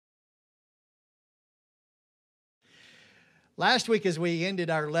Last week, as we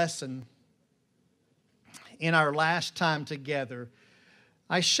ended our lesson in our last time together,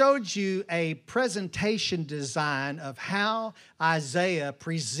 I showed you a presentation design of how Isaiah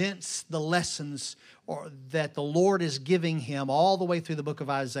presents the lessons that the Lord is giving him all the way through the book of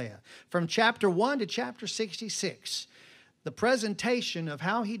Isaiah. From chapter 1 to chapter 66, the presentation of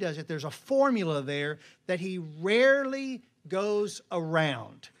how he does it, there's a formula there that he rarely goes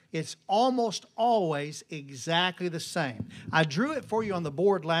around. It's almost always exactly the same. I drew it for you on the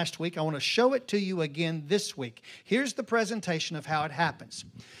board last week. I want to show it to you again this week. Here's the presentation of how it happens.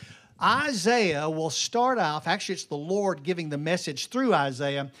 Isaiah will start off, actually it's the Lord giving the message through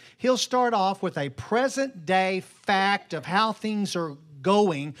Isaiah. He'll start off with a present day fact of how things are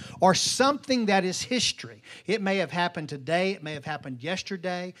going, or something that is history. It may have happened today, it may have happened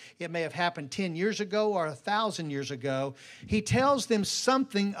yesterday, it may have happened 10 years ago or 1,000 years ago. He tells them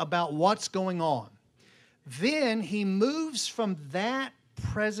something about what's going on. Then he moves from that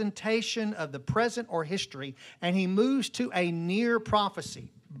presentation of the present or history, and he moves to a near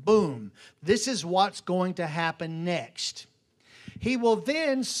prophecy. Boom. This is what's going to happen next. He will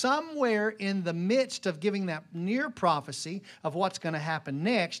then, somewhere in the midst of giving that near prophecy of what's going to happen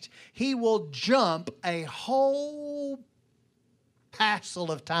next, he will jump a whole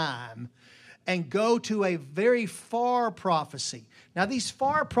passel of time and go to a very far prophecy. Now, these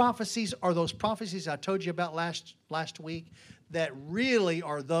far prophecies are those prophecies I told you about last week that really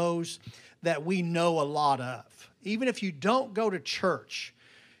are those that we know a lot of. Even if you don't go to church,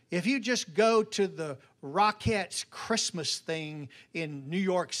 if you just go to the Rockettes Christmas thing in New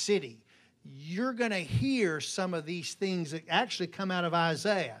York City, you're going to hear some of these things that actually come out of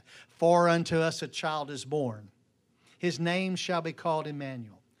Isaiah. For unto us a child is born. His name shall be called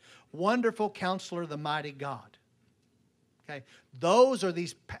Emmanuel. Wonderful Counselor, the mighty God. Okay, those are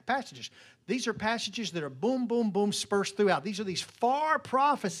these passages. These are passages that are boom, boom, boom, dispersed throughout. These are these far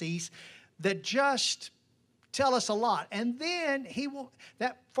prophecies that just tell us a lot. And then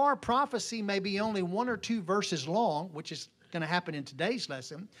that far prophecy may be only 1 or 2 verses long, which is going to happen in today's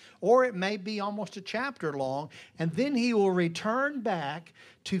lesson, or it may be almost a chapter long, and then he will return back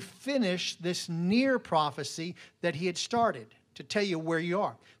to finish this near prophecy that he had started, to tell you where you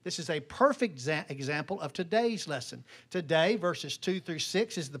are. This is a perfect example of today's lesson. Today, verses 2 through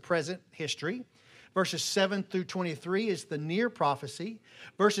 6 is the present history. Verses 7 through 23 is the near prophecy.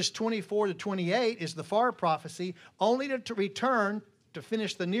 Verses 24 to 28 is the far prophecy, only to return to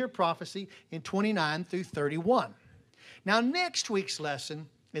finish the near prophecy in 29 through 31. Now, next week's lesson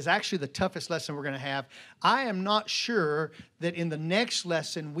is actually the toughest lesson we're going to have. I am not sure that in the next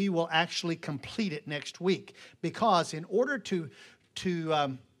lesson we will actually complete it next week, because in order to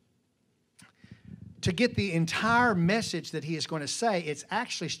get the entire message that he is going to say, it's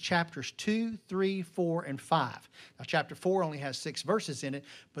actually chapters 2, 3, 4, and 5. Now, chapter 4 only has 6 verses in it,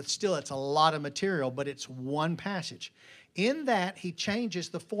 but still it's a lot of material, but it's one passage. In that, he changes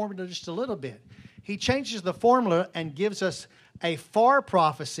the formula just a little bit. He changes the formula and gives us a far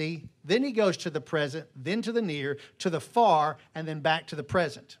prophecy, then he goes to the present, then to the near, to the far, and then back to the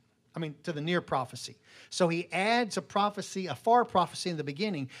present. To the near prophecy. So he adds a prophecy, a far prophecy in the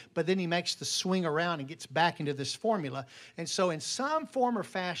beginning, but then he makes the swing around and gets back into this formula. And so in some form or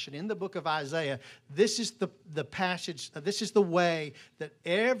fashion in the book of Isaiah, this is the passage, this is the way that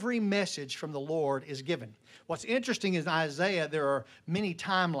every message from the Lord is given. What's interesting is in Isaiah, there are many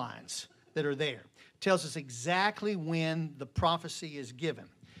timelines that are there. It tells us exactly when the prophecy is given.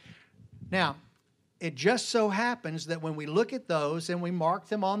 Now, it just so happens that when we look at those and we mark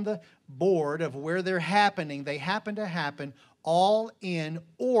them on the board of where they're happening, they happen to happen all in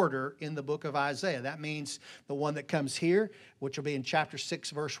order in the book of Isaiah. That means the one that comes here, which will be in chapter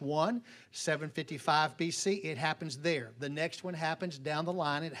 6, verse 1, 755 BC, it happens there. The next one happens down the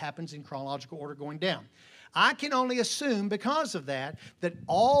line. It happens in chronological order going down. I can only assume, because of that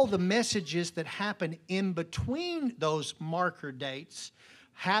all the messages that happen in between those marker dates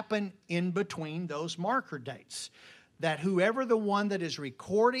happen in between those marker dates. That whoever the one that is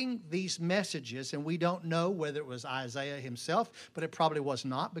recording these messages, and we don't know whether it was Isaiah himself, but it probably was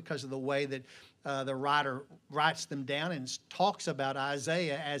not, because of the way that the writer writes them down and talks about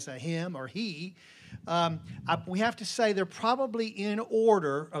Isaiah as a him or he. We have to say they're probably in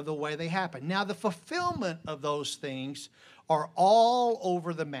order of the way they happen. Now, the fulfillment of those things are all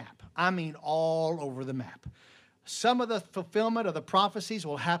over the map. All over the map. Some of the fulfillment of the prophecies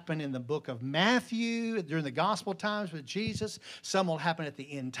will happen in the book of Matthew during the gospel times with Jesus. Some will happen at the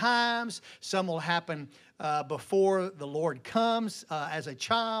end times. Some will happen before the Lord comes as a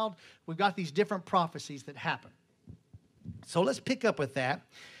child. We've got these different prophecies that happen. So let's pick up with that.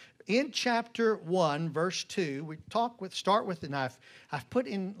 In chapter 1, verse 2, start with, and I've put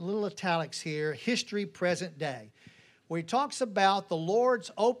in little italics here, history, present day, where he talks about the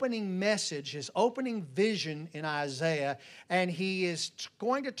Lord's opening message, his opening vision in Isaiah, and he is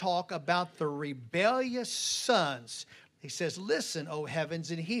going to talk about the rebellious sons. He says, "Listen, O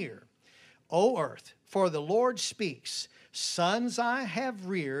heavens, and hear, O earth, for the Lord speaks. Sons I have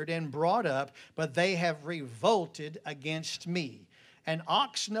reared and brought up, but they have revolted against me. An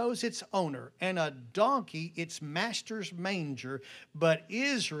ox knows its owner, and a donkey its master's manger, but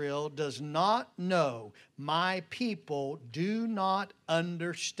Israel does not know. My people do not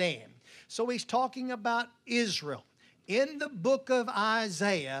understand." So he's talking about Israel. In the book of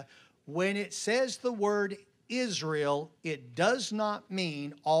Isaiah, when it says the word Israel, it does not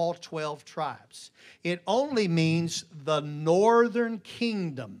mean all 12 tribes. It only means the northern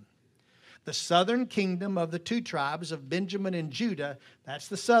kingdom. The southern kingdom of the 2 tribes of Benjamin and Judah, that's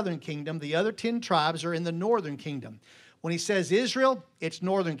the southern kingdom. The other 10 tribes are in the northern kingdom. When he says Israel, it's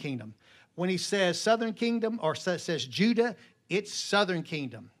northern kingdom. When he says southern kingdom or says Judah, it's southern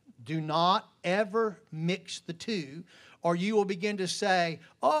kingdom. Do not ever mix the two, or you will begin to say,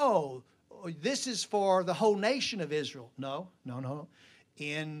 oh, this is for the whole nation of Israel. No.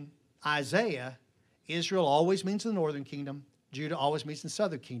 In Isaiah, Israel always means the northern kingdom. Judah always means the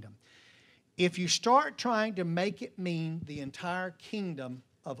southern kingdom. If you start trying to make it mean the entire kingdom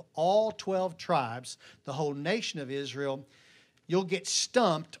of all 12 tribes, the whole nation of Israel, you'll get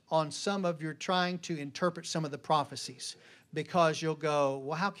stumped on some of your trying to interpret some of the prophecies, because you'll go,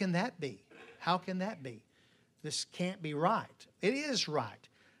 well, how can that be? How can that be? This can't be right. It is right.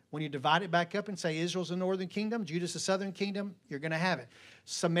 When you divide it back up and say Israel's the northern kingdom, Judah's the southern kingdom, you're going to have it.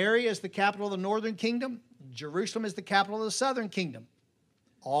 Samaria is the capital of the northern kingdom. Jerusalem is the capital of the southern kingdom.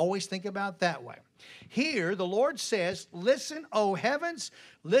 Always think about that way. Here, the Lord says, "Listen, O heavens,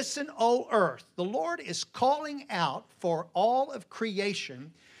 listen, O earth." The Lord is calling out for all of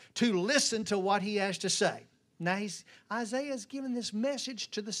creation to listen to what he has to say. Now, Isaiah is giving this message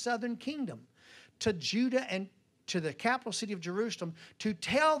to the southern kingdom, to Judah and to the capital city of Jerusalem, to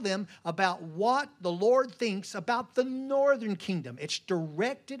tell them about what the Lord thinks about the northern kingdom. It's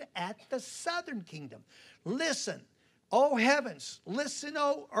directed at the southern kingdom. Listen, O heavens, listen,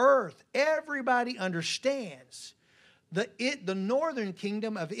 O earth. Everybody understands the northern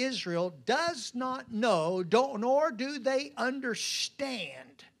kingdom of Israel does not know, nor do they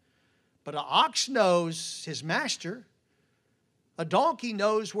understand. But an ox knows his master. A donkey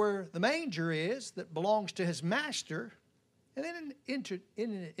knows where the manger is that belongs to his master. And then isn't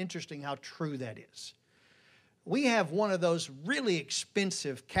it interesting how true that is? We have one of those really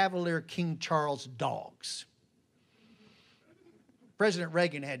expensive Cavalier King Charles dogs. President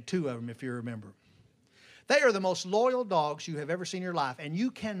Reagan had 2 of them, if you remember. They are the most loyal dogs you have ever seen in your life, and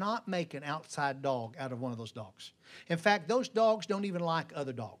you cannot make an outside dog out of one of those dogs. In fact, those dogs don't even like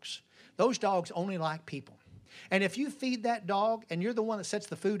other dogs. Those dogs only like people. And if you feed that dog and you're the one that sets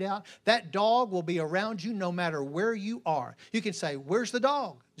the food out, that dog will be around you no matter where you are. You can say, "Where's the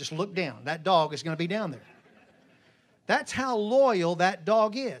dog?" Just look down. That dog is going to be down there. That's how loyal that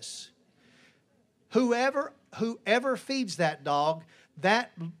dog is. Whoever feeds that dog,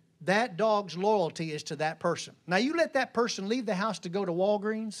 that dog's loyalty is to that person. Now, you let that person leave the house to go to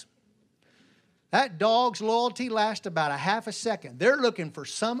Walgreens, that dog's loyalty lasts about a half a second. They're looking for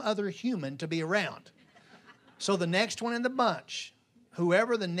some other human to be around. So the next one in the bunch,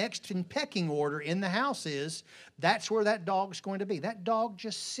 whoever the next in pecking order in the house is, that's where that dog's going to be. That dog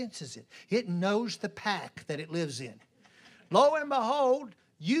just senses it. It knows the pack that it lives in. Lo and behold,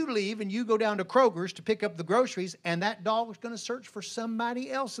 you leave and you go down to Kroger's to pick up the groceries, and that dog is going to search for somebody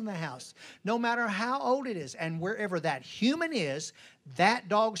else in the house, no matter how old it is. And wherever that human is, that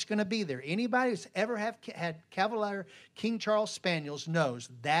dog's going to be there. Anybody who's ever had Cavalier King Charles Spaniels knows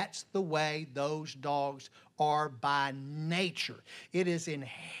that's the way those dogs are by nature. It is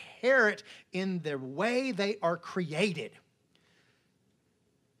inherent in the way they are created.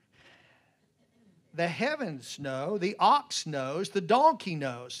 The heavens know, the ox knows, the donkey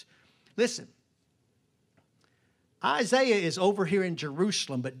knows. Listen, Isaiah is over here in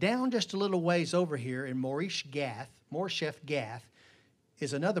Jerusalem, but down just a little ways over here in Moresheth Gath,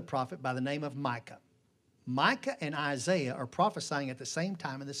 is another prophet by the name of Micah. Micah and Isaiah are prophesying at the same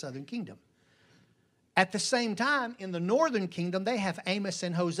time in the southern kingdom. At the same time, in the northern kingdom, they have Amos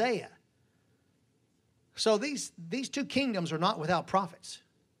and Hosea. So these 2 kingdoms are not without prophets.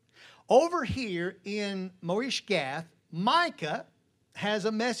 Over here in Moresheth Gath, Micah has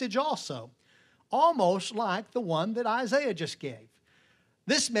a message also, almost like the one that Isaiah just gave.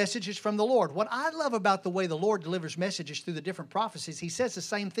 This message is from the Lord. What I love about the way the Lord delivers messages through the different prophecies, He says the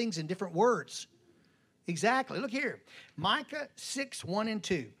same things in different words. Exactly. Look here. Micah 6, 1 and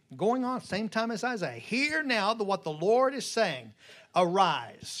 2. Going on same time as Isaiah. Hear now what the Lord is saying.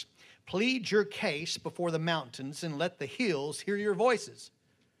 Arise, plead your case before the mountains, and let the hills hear your voices.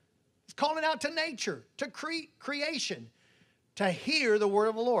 He's calling out to nature, to creation, to hear the word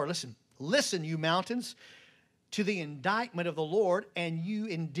of the Lord. Listen, you mountains, to the indictment of the Lord, and you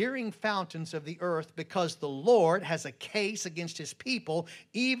endearing fountains of the earth, because the Lord has a case against His people.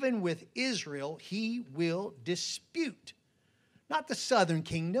 Even with Israel He will dispute. Not the southern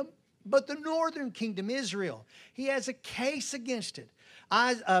kingdom, but the northern kingdom, Israel. He has a case against it.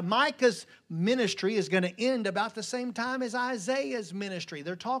 Micah's ministry is going to end about the same time as Isaiah's ministry.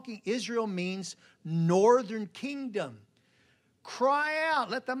 They're talking, Israel means northern kingdom. Cry out,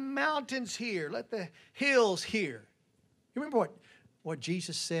 let the mountains hear, let the hills hear. You remember what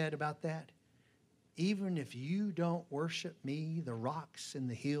Jesus said about that? Even if you don't worship me, the rocks and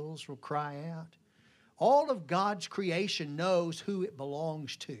the hills will cry out. All of God's creation knows who it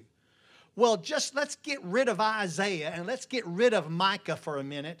belongs to. Well, just let's get rid of Isaiah and let's get rid of Micah for a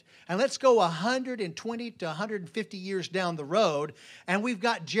minute. And let's go 120 to 150 years down the road, and we've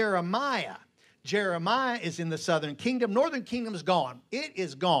got Jeremiah. Jeremiah is in the southern kingdom. Northern kingdom is gone. It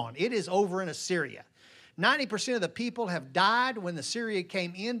is gone. It is over in Assyria. 90% of the people have died when Assyria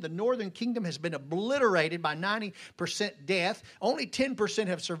came in. The northern kingdom has been obliterated by 90% death. Only 10%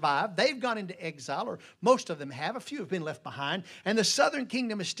 have survived. They've gone into exile, or most of them have. A few have been left behind. And the southern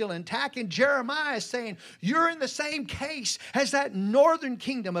kingdom is still intact. And Jeremiah is saying, you're in the same case as that northern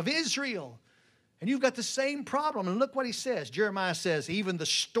kingdom of Israel. And you've got the same problem. And look what he says. Jeremiah says, even the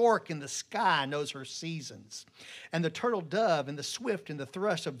stork in the sky knows her seasons. And the turtle dove and the swift and the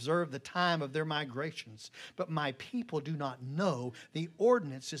thrush observe the time of their migrations. But my people do not know the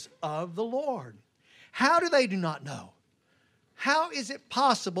ordinances of the Lord. How do they do not know? How is it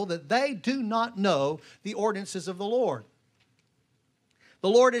possible that they do not know the ordinances of the Lord? The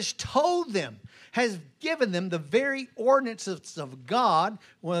Lord has told them, has given them the very ordinances of God,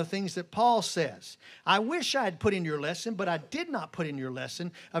 one of the things that Paul says. I wish I had put in your lesson, but I did not put in your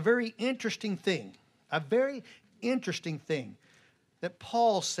lesson a very interesting thing. A very interesting thing that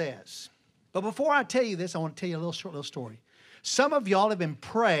Paul says. But before I tell you this, I want to tell you a short little story. Some of y'all have been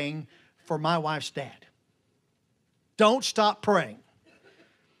praying for my wife's dad. Don't stop praying.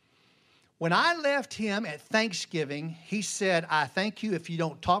 When I left him at Thanksgiving, he said, I thank you if you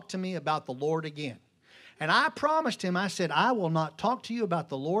don't talk to me about the Lord again. And I promised him, I said, I will not talk to you about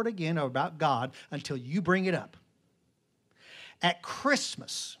the Lord again or about God until you bring it up. At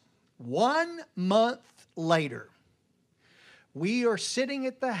Christmas, 1 month later, we are sitting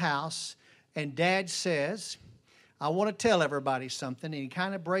at the house, and Dad says, I want to tell everybody something. And he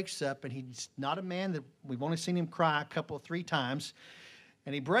kind of breaks up, and he's not a man that we've only seen him cry three times.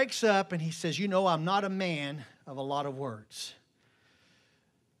 And he breaks up and he says, you know, I'm not a man of a lot of words.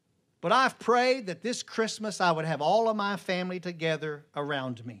 But I've prayed that this Christmas I would have all of my family together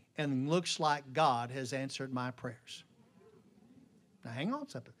around me. And it looks like God has answered my prayers. Now hang on a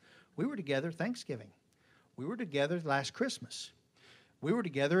second. We were together Thanksgiving. We were together last Christmas. We were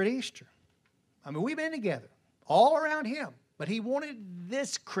together at Easter. I mean, we've been together all around him. But he wanted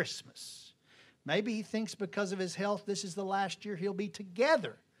this Christmas. Maybe he thinks because of his health, this is the last year he'll be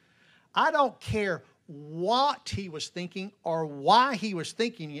together. I don't care what he was thinking or why he was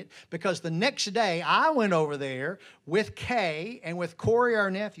thinking it, because the next day I went over there with Kay and with Corey,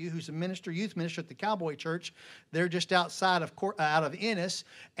 our nephew, who's a youth minister at the Cowboy Church. They're just outside of out of Ennis,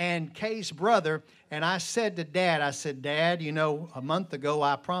 and Kay's brother. And I said to Dad, I said, Dad, you know, a month ago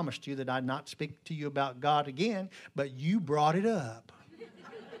I promised you that I'd not speak to you about God again, but you brought it up.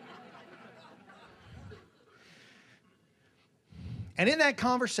 And in that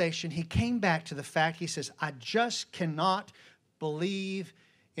conversation, he came back to the fact, he says, I just cannot believe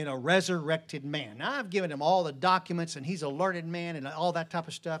in a resurrected man. Now, I've given him all the documents, and he's a learned man and all that type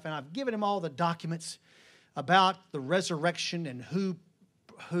of stuff, and I've given him all the documents about the resurrection and who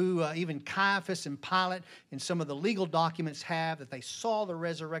even Caiaphas and Pilate and some of the legal documents have, that they saw the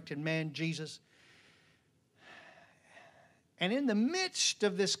resurrected man, Jesus. And in the midst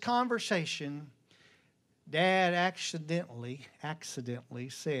of this conversation, Dad accidentally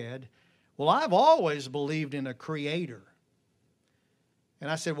said, well, I've always believed in a creator.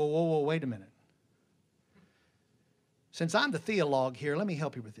 And I said, well, whoa, wait a minute. Since I'm the theologue here, let me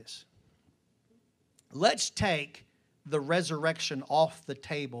help you with this. Let's take the resurrection off the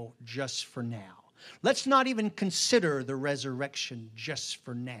table just for now. Let's not even consider the resurrection just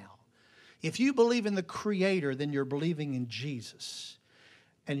for now. If you believe in the creator, then you're believing in Jesus.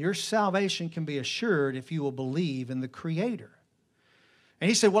 And your salvation can be assured if you will believe in the Creator. And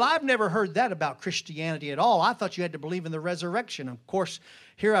he said, well, I've never heard that about Christianity at all. I thought you had to believe in the resurrection. Of course,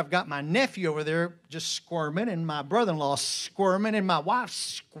 here I've got my nephew over there just squirming, and my brother-in-law squirming, and my wife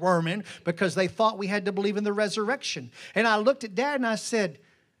squirming because they thought we had to believe in the resurrection. And I looked at Dad and I said,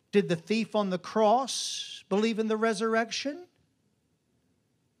 did the thief on the cross believe in the resurrection?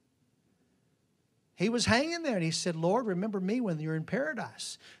 He was hanging there and he said, Lord, remember me when you're in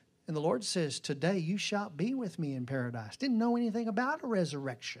paradise. And the Lord says, today you shall be with me in paradise. Didn't know anything about a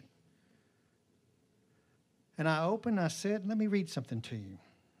resurrection. And I opened, I said, let me read something to you.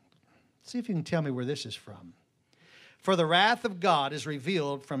 See if you can tell me where this is from. For the wrath of God is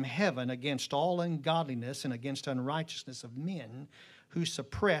revealed from heaven against all ungodliness and against unrighteousness of men who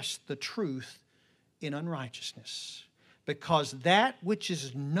suppress the truth in unrighteousness. Because that which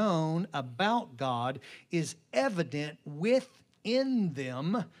is known about God is evident within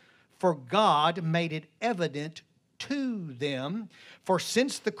them, for God made it evident to them. For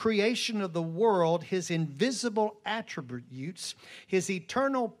since the creation of the world, His invisible attributes, His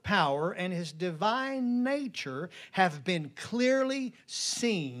eternal power, and His divine nature have been clearly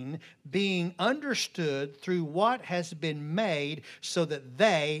seen, being understood through what has been made, so that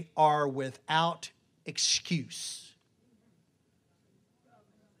they are without excuse.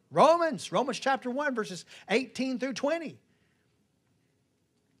 Romans chapter 1, verses 18 through 20.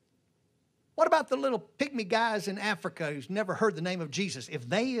 What about the little pygmy guys in Africa who's never heard the name of Jesus? If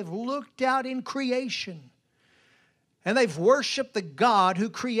they have looked out in creation and they've worshiped the God who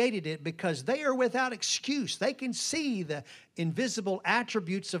created it, because they are without excuse. They can see the invisible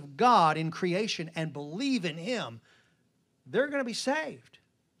attributes of God in creation and believe in Him. They're going to be saved.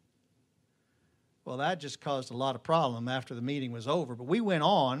 Well, that just caused a lot of problem after the meeting was over. But we went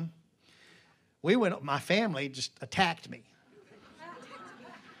on. My family just attacked me.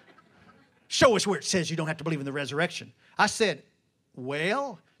 Show us where it says you don't have to believe in the resurrection. I said,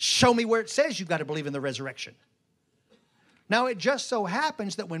 well, show me where it says you've got to believe in the resurrection. Now, it just so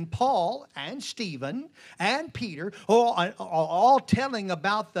happens that when Paul and Stephen and Peter are all telling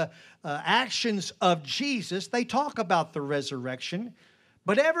about the actions of Jesus, they talk about the resurrection.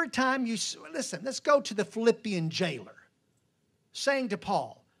 But every time listen, let's go to the Philippian jailer saying to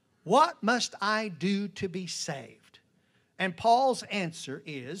Paul, what must I do to be saved? And Paul's answer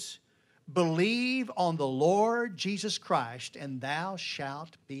is, believe on the Lord Jesus Christ, and thou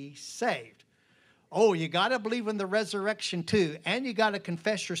shalt be saved. Oh, you got to believe in the resurrection too, and you got to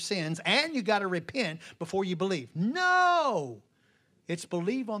confess your sins, and you got to repent before you believe. No! It's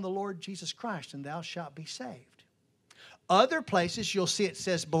believe on the Lord Jesus Christ, and thou shalt be saved. Other places you'll see it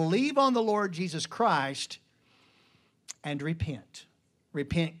says, believe on the Lord Jesus Christ and repent.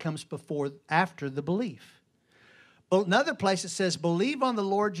 Repent comes after the belief. But another place it says, believe on the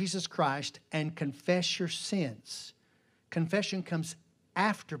Lord Jesus Christ and confess your sins. Confession comes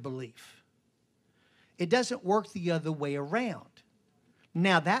after belief. It doesn't work the other way around.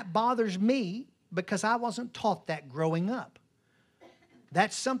 Now, that bothers me because I wasn't taught that growing up.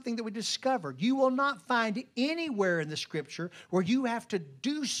 That's something that we discovered. You will not find anywhere in the Scripture where you have to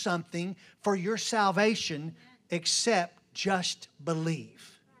do something for your salvation except just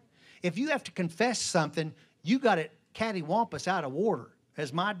believe. If you have to confess something, you got it cattywampus out of order.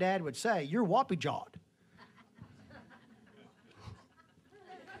 As my dad would say, you're whoppy-jawed.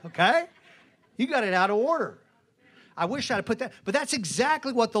 Okay? You got it out of order. I wish I'd have put that. But that's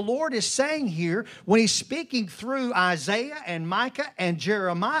exactly what the Lord is saying here when He's speaking through Isaiah and Micah and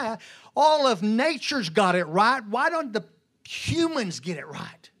Jeremiah. All of nature's got it right. Why don't the humans get it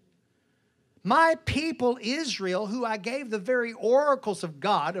right? My people Israel, who I gave the very oracles of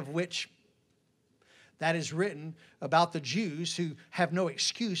God, of which that is written about the Jews who have no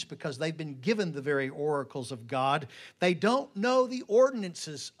excuse because they've been given the very oracles of God. They don't know the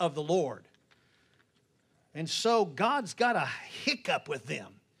ordinances of the Lord. And so God's got a hiccup with them.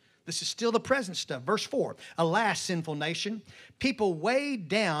 This is still the present stuff. Verse 4, alas, sinful nation, people weighed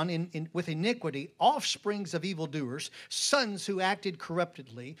down with iniquity, offsprings of evildoers, sons who acted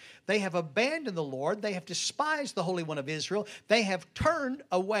corruptly. They have abandoned the Lord. They have despised the Holy One of Israel. They have turned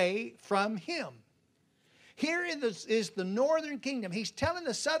away from Him. Here is the northern kingdom. He's telling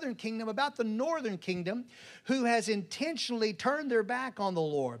the southern kingdom about the northern kingdom who has intentionally turned their back on the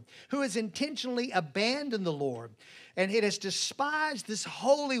Lord, who has intentionally abandoned the Lord. And it has despised this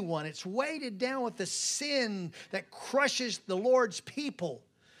Holy One. It's weighted down with the sin that crushes the Lord's people.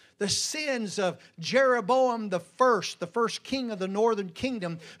 the sins of Jeroboam the first king of the northern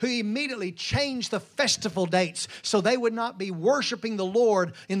kingdom, who immediately changed the festival dates so they would not be worshiping the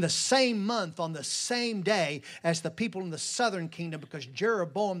Lord in the same month on the same day as the people in the southern kingdom, because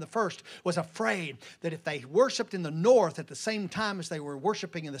Jeroboam the first was afraid that if they worshiped in the north at the same time as they were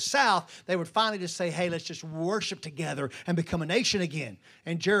worshiping in the south, they would finally just say, hey, let's just worship together and become a nation again.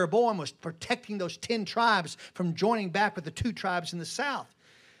 And Jeroboam was protecting those 10 tribes from joining back with the 2 tribes in the south.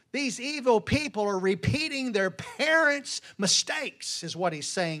 These evil people are repeating their parents' mistakes, is what he's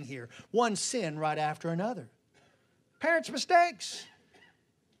saying here. One sin right after another. Parents' mistakes.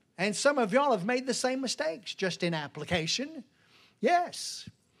 And some of y'all have made the same mistakes, just in application. Yes.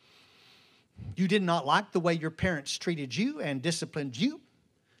 You did not like the way your parents treated you and disciplined you,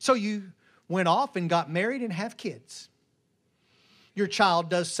 so you went off and got married and have kids. Your child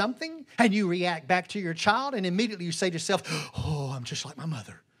does something, and you react back to your child, and immediately you say to yourself, oh, I'm just like my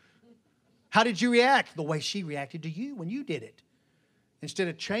mother. How did you react? The way she reacted to you when you did it. Instead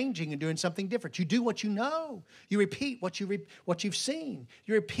of changing and doing something different, you do what you know. You repeat what you've seen.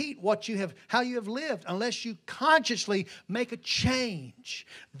 You repeat how you have lived, unless you consciously make a change.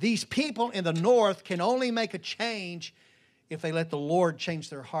 These people in the north can only make a change if they let the Lord change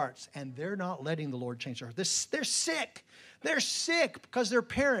their hearts, and they're not letting the Lord change their hearts. They're sick. They're sick because their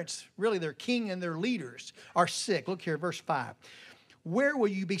parents, really their king and their leaders, are sick. Look here, verse 5. Where will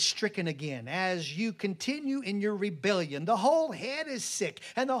you be stricken again as you continue in your rebellion? The whole head is sick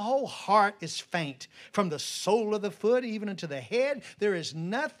and the whole heart is faint. From the sole of the foot even unto the head, there is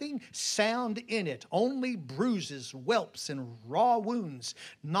nothing sound in it, only bruises, whelps, and raw wounds,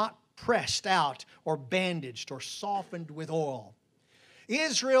 not pressed out or bandaged or softened with oil.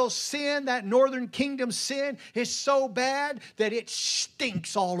 Israel's sin, that northern kingdom's sin, is so bad that it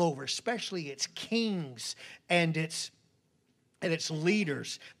stinks all over, especially its kings and its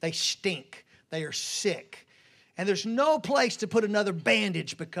leaders. They stink. They are sick. And there's no place to put another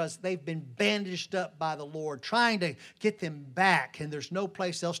bandage because they've been bandaged up by the Lord, trying to get them back. And there's no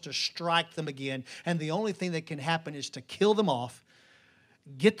place else to strike them again. And the only thing that can happen is to kill them off,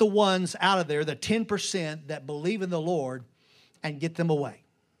 get the ones out of there, the 10% that believe in the Lord, and get them away.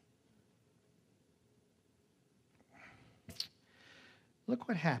 Look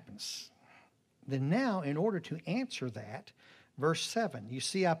what happens. Then now, in order to answer that, verse 7, you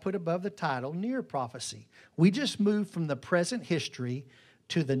see I put above the title, Near Prophecy. We just moved from the present history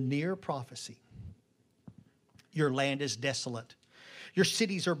to the near prophecy. Your land is desolate. Your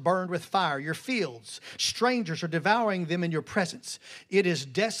cities are burned with fire. Your fields, strangers are devouring them in your presence. It is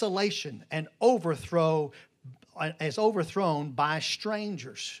desolation and overthrown by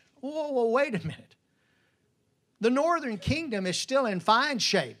strangers. Whoa, wait a minute. The northern kingdom is still in fine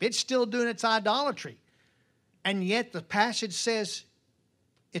shape. It's still doing its idolatry. And yet the passage says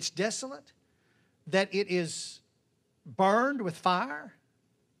it's desolate, that it is burned with fire.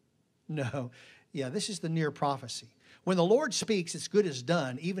 No. Yeah, this is the near prophecy. When the Lord speaks, it's good as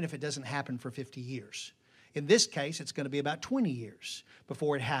done, even if it doesn't happen for 50 years. In this case, it's going to be about 20 years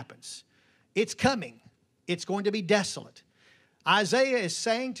before it happens. It's coming. It's going to be desolate. Isaiah is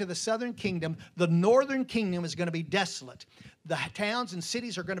saying to the southern kingdom, the northern kingdom is going to be desolate. The towns and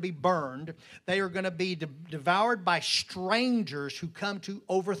cities are going to be burned. They are going to be devoured by strangers who come to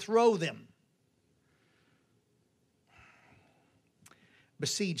overthrow them.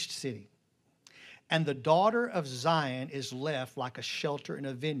 Besieged city. And the daughter of Zion is left like a shelter in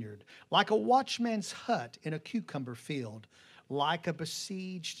a vineyard, like a watchman's hut in a cucumber field, like a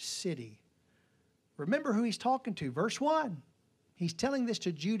besieged city. Remember who he's talking to. Verse 1. He's telling this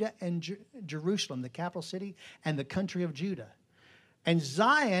to Judah and Jerusalem, the capital city, and the country of Judah. And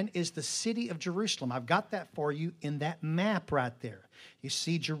Zion is the city of Jerusalem. I've got that for you in that map right there. You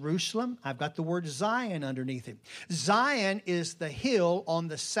see Jerusalem? I've got the word Zion underneath it. Zion is the hill on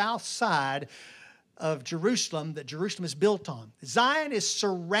the south side of Jerusalem that Jerusalem is built on. Zion is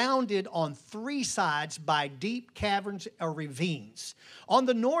surrounded on 3 sides by deep caverns or ravines. On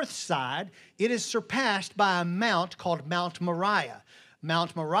the north side, it is surpassed by a mount called Mount Moriah.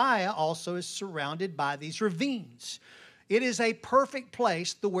 Mount Moriah also is surrounded by these ravines. It is a perfect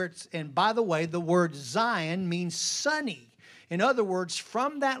place, and by the way, the word Zion means sunny. In other words,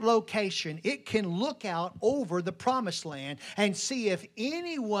 from that location, it can look out over the promised land and see if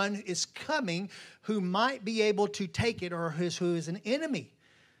anyone is coming who might be able to take it or who is an enemy.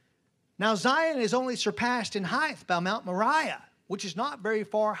 Now, Zion is only surpassed in height by Mount Moriah, which is not very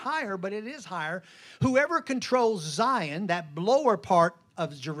far higher, but it is higher. Whoever controls Zion, that lower part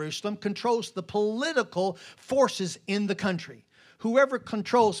of Jerusalem, controls the political forces in the country. Whoever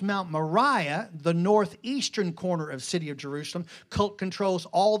controls Mount Moriah, the northeastern corner of the city of Jerusalem, controls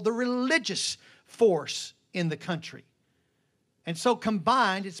all the religious force in the country. And so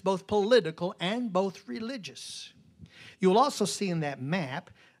combined, it's both political and both religious. You'll also see in that map,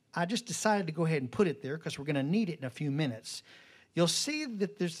 I just decided to go ahead and put it there because we're going to need it in a few minutes. You'll see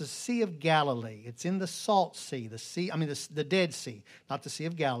that there's the Sea of Galilee. It's in the Salt Sea, the Dead Sea, not the Sea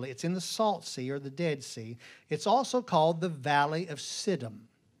of Galilee. It's in the Salt Sea or the Dead Sea. It's also called the Valley of Siddim.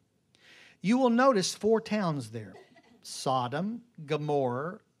 You will notice 4 towns there: Sodom,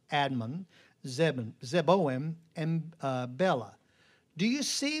 Gomorrah, Admon, Zeboim, and Bela. Do you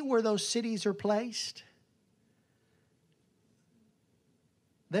see where those cities are placed?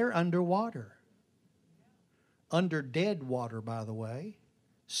 They're underwater. Under dead water, by the way.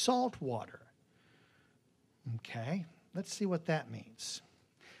 Salt water. Okay, let's see what that means.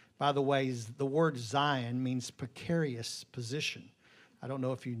 By the way, the word Zion means precarious position. I don't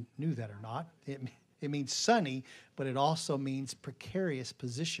know if you knew that or not. It means sunny, but it also means precarious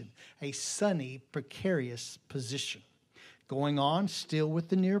position. A sunny, precarious position. Going on, still with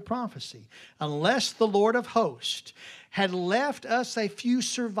the near prophecy. Unless the Lord of hosts had left us a few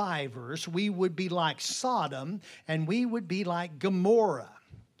survivors, we would be like Sodom and we would be like Gomorrah.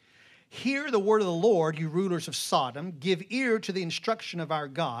 Hear the word of the Lord, you rulers of Sodom. Give ear to the instruction of our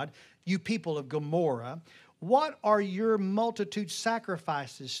God, you people of Gomorrah. What are your multitude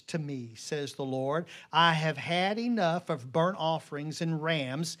sacrifices to me, says the Lord? I have had enough of burnt offerings and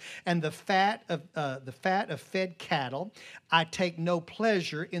rams and the fat of fed cattle. I take no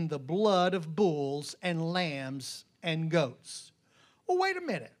pleasure in the blood of bulls and lambs and goats. Well, wait a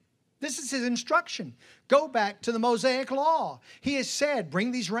minute. This is his instruction. Go back to the Mosaic law. He has said,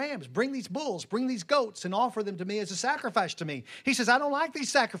 bring these rams, bring these bulls, bring these goats, and offer them to me as a sacrifice to me. He says, I don't like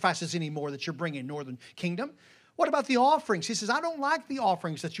these sacrifices anymore that you're bringing, Northern Kingdom. What about the offerings? He says, I don't like the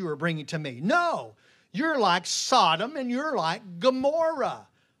offerings that you are bringing to me. No, you're like Sodom and you're like Gomorrah.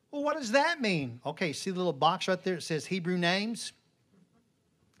 Well, what does that mean? Okay, see the little box right there? It says Hebrew names.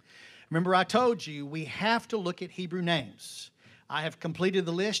 Remember, I told you we have to look at Hebrew names. I have completed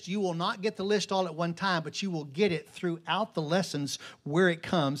the list. You will not get the list all at one time, but you will get it throughout the lessons where it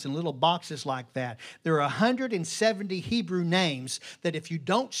comes in little boxes like that. There are 170 Hebrew names that if you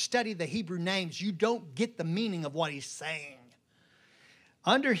don't study the Hebrew names, you don't get the meaning of what he's saying.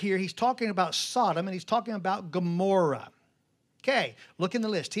 Under here, he's talking about Sodom and he's talking about Gomorrah. Okay, look in the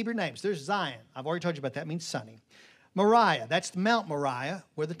list. Hebrew names. There's Zion. I've already told you about that. It means sunny. Moriah. That's Mount Moriah,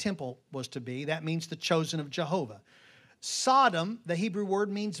 where the temple was to be. That means the chosen of Jehovah. Sodom, the Hebrew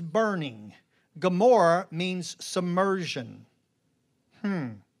word means burning. Gomorrah means submersion.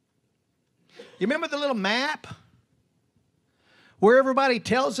 You remember the little map where everybody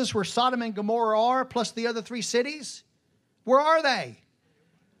tells us where Sodom and Gomorrah are, plus the other 3 cities? Where are they?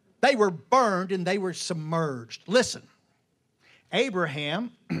 They were burned and they were submerged. Listen,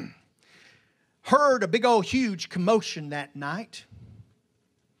 Abraham heard a big old huge commotion that night.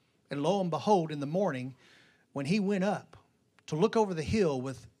 And lo and behold, in the morning, when he went up to look over the hill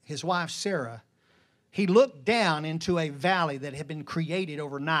with his wife Sarah, he looked down into a valley that had been created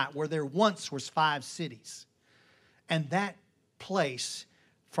overnight where there once was 5 cities. And that place,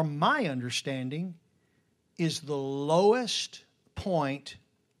 from my understanding, is the lowest point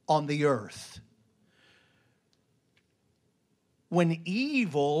on the earth. When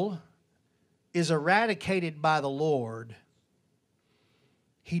evil is eradicated by the Lord,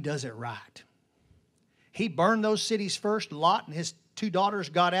 he does it right. He burned those cities first. Lot and his 2 daughters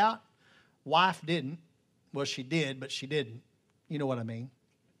got out. Wife didn't. Well, she did, but she didn't. You know what I mean.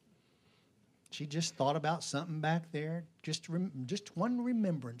 She just thought about something back there. Just one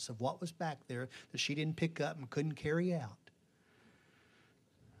remembrance of what was back there that she didn't pick up and couldn't carry out.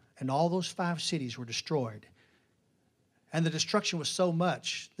 And all those 5 cities were destroyed. And the destruction was so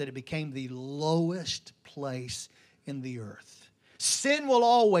much that it became the lowest place in the earth. Sin will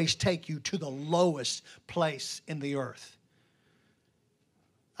always take you to the lowest place in the earth.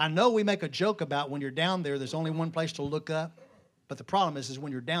 I know we make a joke about when you're down there, there's only one place to look up. But the problem is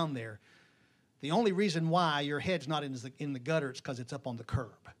when you're down there, the only reason why your head's not in the gutter is because it's up on the curb.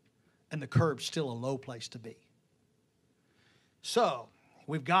 And the curb's still a low place to be. So,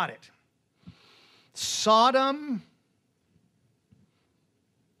 we've got it. Sodom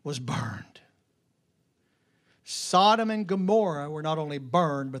was burned. Sodom and Gomorrah were not only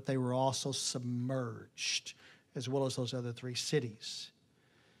burned, but they were also submerged, as well as those other 3 cities.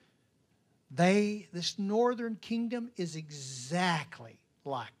 This northern kingdom is exactly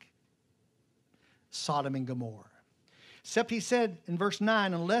like Sodom and Gomorrah. Except he said in verse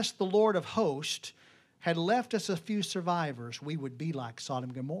 9, unless the Lord of hosts had left us a few survivors, we would be like Sodom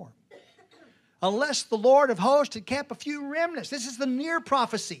and Gomorrah. Unless the Lord of hosts had kept a few remnants. This is the near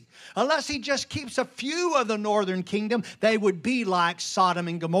prophecy. Unless he just keeps a few of the northern kingdom, they would be like Sodom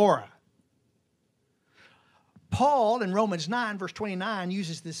and Gomorrah. Paul in Romans 9, verse 29,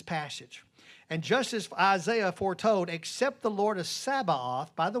 uses this passage. And just as Isaiah foretold, except the Lord of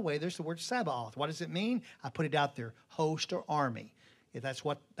Sabaoth, by the way, there's the word Sabaoth. What does it mean? I put it out there, host or army. If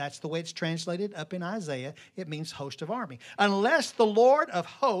that's the way it's translated up in Isaiah, it means host of army. Unless the Lord of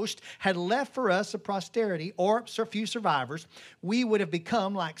hosts had left for us a posterity or a few survivors, we would have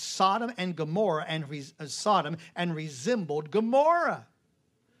become like Sodom and Gomorrah Sodom and resembled Gomorrah.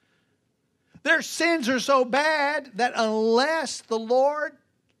 Their sins are so bad that unless the Lord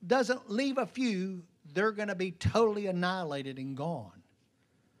doesn't leave a few, they're going to be totally annihilated and gone.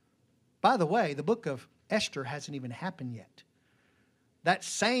 By the way, the book of Esther hasn't even happened yet. That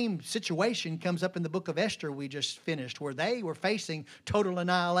same situation comes up in the book of Esther we just finished, where they were facing total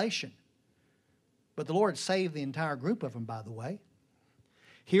annihilation. But the Lord saved the entire group of them, by the way.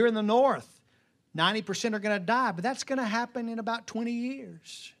 Here in the north, 90% are going to die, but that's going to happen in about 20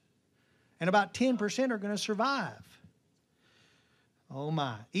 years. And about 10% are going to survive. Oh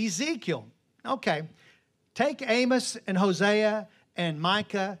my. Ezekiel. Okay. Take Amos and Hosea and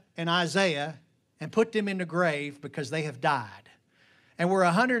Micah and Isaiah and put them in the grave because they have died. And we're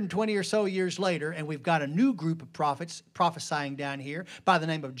 120 or so years later, and we've got a new group of prophets prophesying down here by the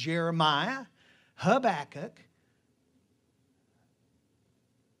name of Jeremiah, Habakkuk,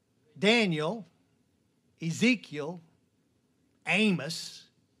 Daniel, Ezekiel, Amos,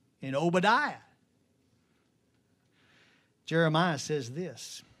 and Obadiah. Ezekiel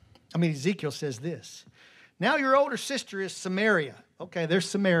says this. Now your older sister is Samaria. Okay, there's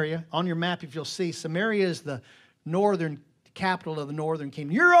Samaria. On your map, if you'll see, Samaria is the northern capital of the northern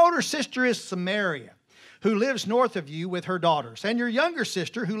kingdom. Your older sister is Samaria, who lives north of you with her daughters. And your younger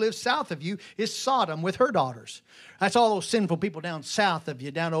sister, who lives south of you, is Sodom with her daughters. That's all those sinful people down south of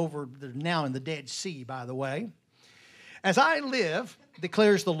you, down over now in the Dead Sea, by the way. As I live,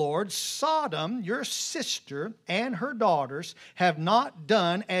 declares the Lord, Sodom, your sister, and her daughters have not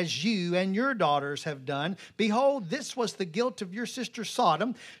done as you and your daughters have done. Behold, this was the guilt of your sister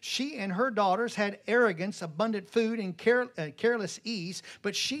Sodom. She and her daughters had arrogance, abundant food, and careless ease,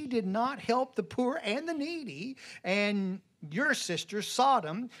 but she did not help the poor and the needy. And your sister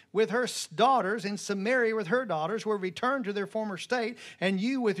Sodom with her daughters and Samaria with her daughters will return to their former state, and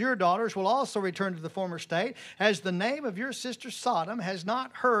you with your daughters will also return to the former state, as the name of your sister Sodom has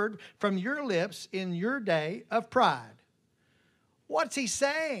not heard from your lips in your day of pride. What's he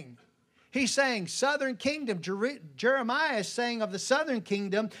saying? He's saying southern kingdom. Jeremiah is saying of the southern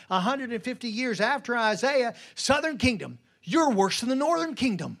kingdom 150 years after Isaiah, southern kingdom, you're worse than the northern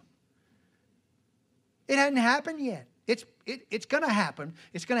kingdom. It hadn't happened yet. It's going to happen.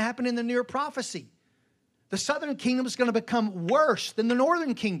 It's going to happen in the near prophecy. The southern kingdom is going to become worse than the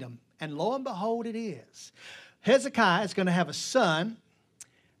northern kingdom. And lo and behold, it is. Hezekiah is going to have a son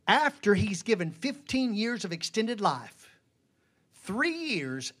after he's given 15 years of extended life. 3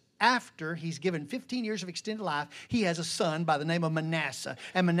 years after he's given 15 years of extended life, he has a son by the name of Manasseh.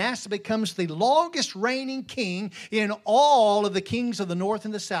 And Manasseh becomes the longest reigning king in all of the kings of the north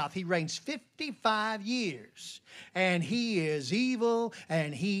and the south. He reigns 55 years. And he is evil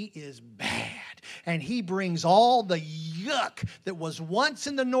and he is bad. And he brings all the yuck that was once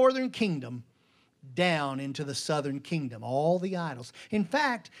in the northern kingdom down into the southern kingdom, all the idols. In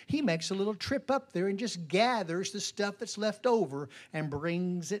fact, he makes a little trip up there and just gathers the stuff that's left over and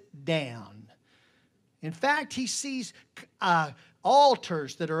brings it down. In fact, he sees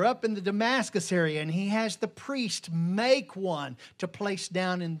altars that are up in the Damascus area, and he has the priest make one to place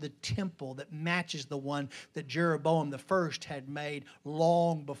down in the temple that matches the one that Jeroboam I had made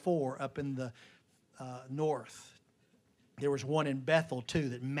long before up in the north. There was one in Bethel, too,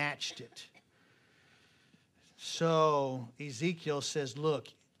 that matched it. So Ezekiel says, look,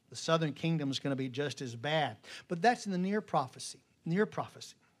 the southern kingdom is going to be just as bad. But that's in the near prophecy. Near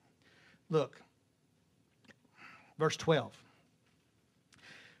prophecy. Look, verse 12.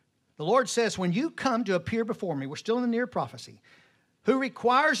 The Lord says, when you come to appear before me, we're still in the near prophecy, who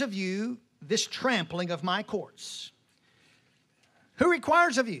requires of you this trampling of my courts? Who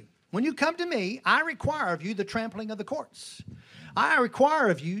requires of you? When you come to me, I require of you the trampling of the courts. I require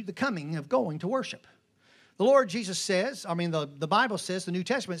of you the coming of going to worship. The Lord Jesus says, the Bible says, the New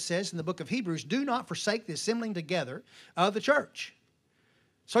Testament says in the book of Hebrews, do not forsake the assembling together of the church.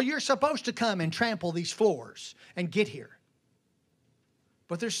 So you're supposed to come and trample these floors and get here.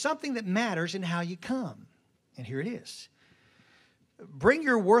 But there's something that matters in how you come. And here it is. Bring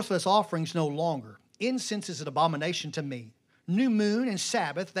your worthless offerings no longer. Incense is an abomination to me. New moon and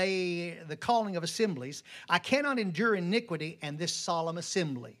Sabbath, the calling of assemblies. I cannot endure iniquity and this solemn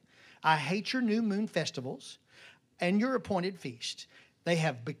assembly. I hate your new moon festivals and your appointed feast. They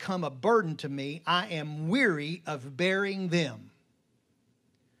have become a burden to me. I am weary of bearing them.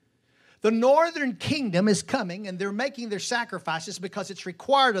 The northern kingdom is coming, and they're making their sacrifices because it's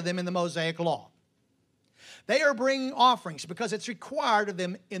required of them in the Mosaic law. They are bringing offerings because it's required of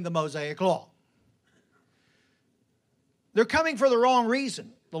them in the Mosaic law. They're coming for the wrong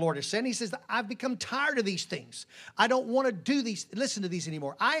reason, the Lord has said. He says, I've become tired of these things. I don't want to listen to these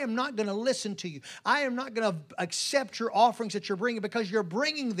anymore. I am not going to listen to you. I am not going to accept your offerings that you're bringing because you're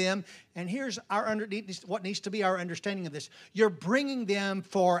bringing them, and here's what needs to be our understanding of this. You're bringing them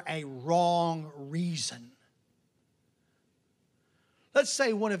for a wrong reason. Let's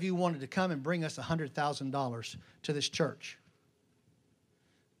say one of you wanted to come and bring us $100,000 to this church.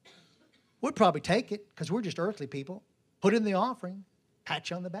 We'd probably take it because we're just earthly people. Put in the offering,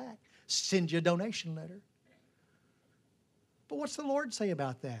 pat you on the back, send you a donation letter. But what's the Lord say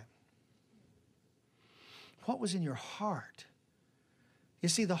about that? What was in your heart? You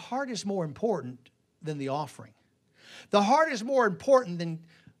see, the heart is more important than the offering. The heart is more important than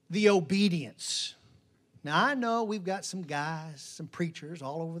the obedience. Now, I know we've got some guys, some preachers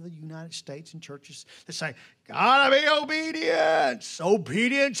all over the United States and churches that say, gotta be obedience.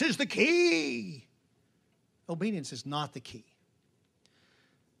 Obedience is the key. Obedience is not the key.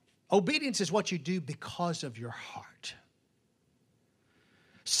 Obedience is what you do because of your heart.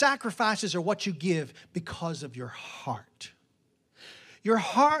 Sacrifices are what you give because of your heart. Your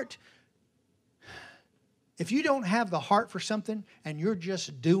heart, if you don't have the heart for something and you're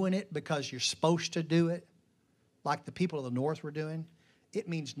just doing it because you're supposed to do it, like the people of the north were doing, it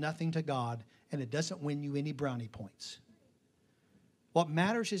means nothing to God and it doesn't win you any brownie points. What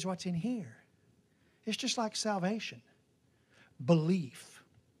matters is what's in here. It's just like salvation. Belief.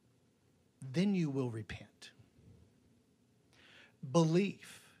 Then you will repent.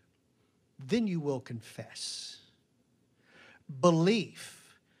 Belief. Then you will confess.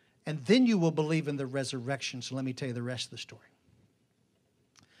 Belief. And then you will believe in the resurrection. So let me tell you the rest of the story.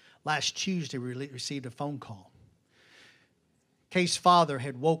 Last Tuesday, we received a phone call. Kay's father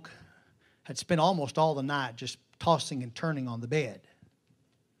had spent almost all the night just tossing and turning on the bed.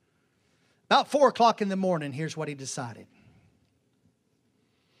 About 4 o'clock in the morning, here's what he decided.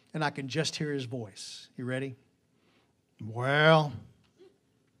 And I can just hear his voice. You ready? Well,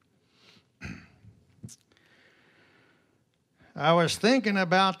 I was thinking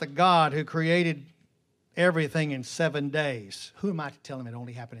about the God who created everything in 7 days. Who am I to tell him it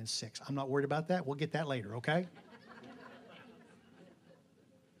only happened in 6? I'm not worried about that. We'll get that later, okay?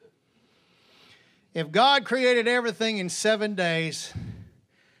 If God created everything in 7 days,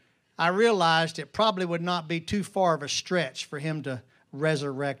 I realized it probably would not be too far of a stretch for him to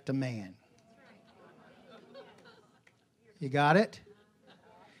resurrect a man. You got it?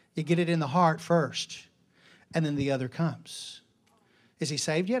 You get it in the heart first, and then the other comes. Is he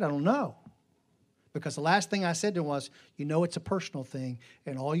saved yet? I don't know. Because the last thing I said to him was, you know it's a personal thing,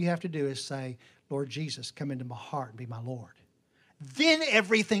 and all you have to do is say, Lord Jesus, come into my heart and be my Lord. Then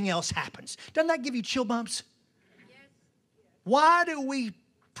everything else happens. Doesn't that give you chill bumps? Yes. Why do we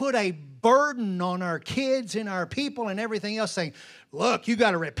put a burden on our kids and our people and everything else saying, look, you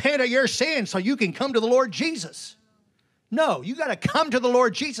got to repent of your sins so you can come to the Lord Jesus? No, you got to come to the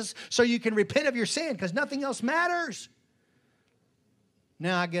Lord Jesus so you can repent of your sin because nothing else matters.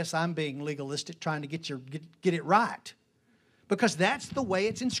 Now, I guess I'm being legalistic trying to get it right because that's the way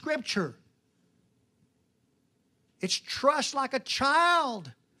it's in Scripture. It's trust like a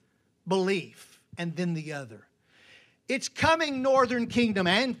child, belief, and then the other. It's coming, northern kingdom,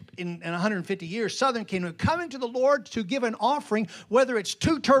 and in 150 years, southern kingdom, coming to the Lord to give an offering, whether it's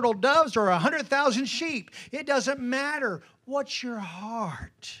 2 turtle doves or 100,000 sheep. It doesn't matter. What's your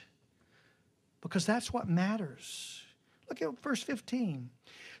heart? Because that's what matters. Look at verse 15.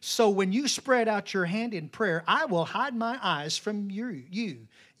 So when you spread out your hand in prayer, I will hide my eyes from you.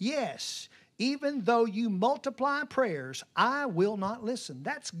 Yes, even though you multiply prayers, I will not listen.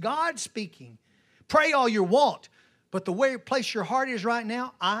 That's God speaking. Pray all you want. But the place your heart is right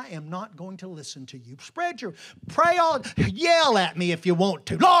now, I am not going to listen to you. Yell at me if you want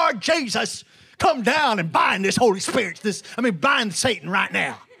to. Lord Jesus, come down and bind this Holy Spirit. Bind Satan right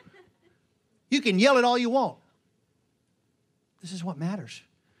now. You can yell it all you want. This is what matters.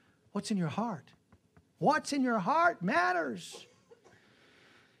 What's in your heart? What's in your heart matters.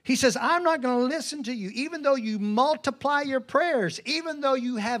 He says, I'm not going to listen to you, even though you multiply your prayers, even though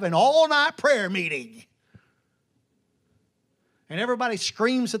you have an all-night prayer meeting. And everybody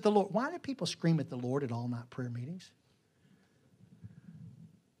screams at the Lord. Why do people scream at the Lord at all-night prayer meetings?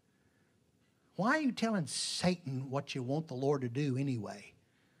 Why are you telling Satan what you want the Lord to do anyway?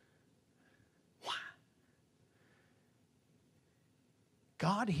 Why?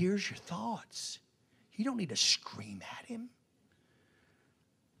 God hears your thoughts. You don't need to scream at Him.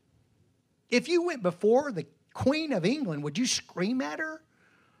 If you went before the Queen of England, would you scream at her?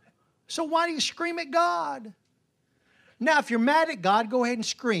 So why do you scream at God? Now, if you're mad at God, go ahead and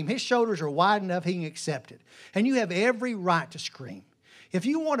scream. His shoulders are wide enough, He can accept it. And you have every right to scream. If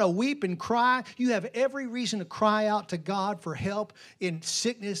you want to weep and cry, you have every reason to cry out to God for help in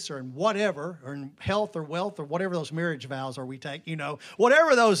sickness or in whatever, or in health or wealth or whatever those marriage vows are we take,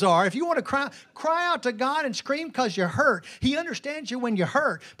 whatever those are. If you want to cry out to God and scream because you're hurt. He understands you when you're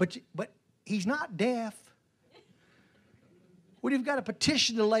hurt, but He's not deaf. When you've got a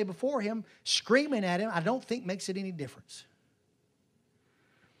petition to lay before Him, screaming at Him, I don't think makes it any difference.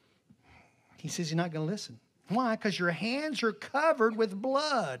 He says you're not going to listen. Why? Because your hands are covered with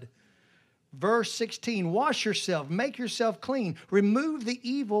blood. Verse 16, wash yourself, make yourself clean. Remove the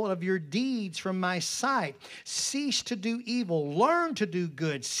evil of your deeds from my sight. Cease to do evil. Learn to do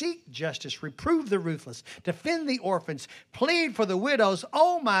good. Seek justice. Reprove the ruthless. Defend the orphans. Plead for the widows.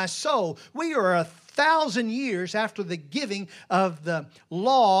 Oh, my soul, we are 1,000 years after the giving of the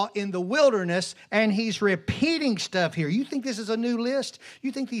law in the wilderness, and He's repeating stuff here. You think this is a new list?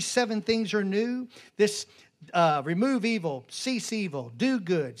 You think these 7 things are new? Remove evil, cease evil, do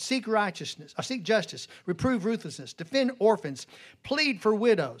good, seek righteousness, seek justice, reprove ruthlessness, defend orphans, plead for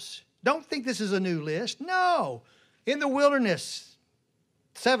widows. Don't think this is a new list. No. In the wilderness,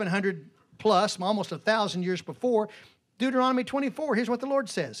 700 plus, almost 1,000 years before, Deuteronomy 24, here's what the Lord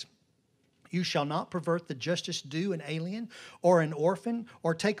says. You shall not pervert the justice due an alien or an orphan,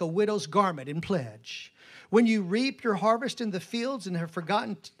 or take a widow's garment in pledge. When you reap your harvest in the fields and have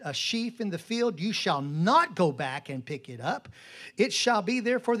forgotten a sheaf in the field, you shall not go back and pick it up. It shall be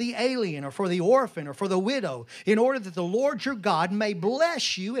there for the alien or for the orphan or for the widow, in order that the Lord your God may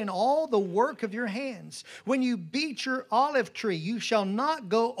bless you in all the work of your hands. When you beat your olive tree, you shall not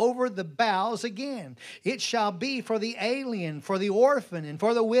go over the boughs again. It shall be for the alien, for the orphan, and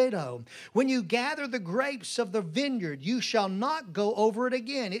for the widow. When you gather the grapes of the vineyard, you shall not go over it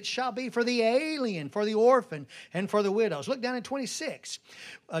again. It shall be for the alien, for the orphan, and for the widows. Look down in 26,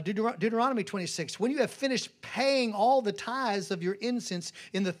 Deuteronomy 26. When you have finished paying all the tithes of your incense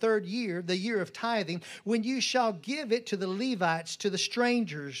in the 3rd year, the year of tithing, when you shall give it to the Levites, to the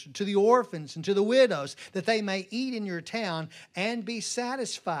strangers, to the orphans, and to the widows, that they may eat in your town and be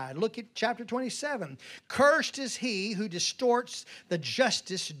satisfied. Look at chapter 27. Cursed is he who distorts the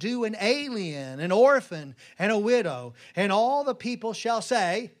justice due an alien, an orphan, and a widow. And all the people shall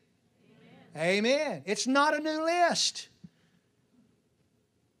say, Amen. It's not a new list.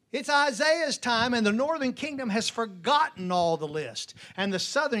 It's Isaiah's time, and the northern kingdom has forgotten all the list. And the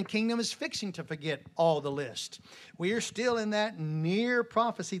southern kingdom is fixing to forget all the list. We are still in that near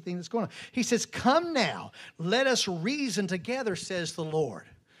prophecy thing that's going on. He says, come now, let us reason together, says the Lord.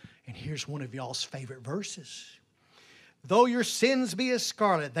 And here's one of y'all's favorite verses. Though your sins be as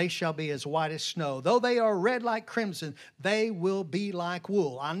scarlet, they shall be as white as snow. Though they are red like crimson, they will be like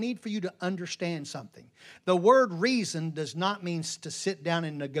wool. I need for you to understand something. The word reason does not mean to sit down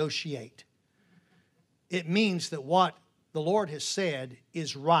and negotiate. It means that what the Lord has said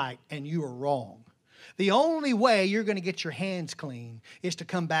is right and you are wrong. The only way you're going to get your hands clean is to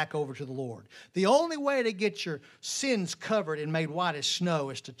come back over to the Lord. The only way to get your sins covered and made white as snow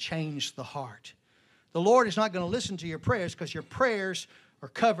is to change the heart. The Lord is not going to listen to your prayers because your prayers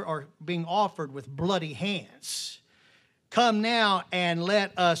are being offered with bloody hands. Come now and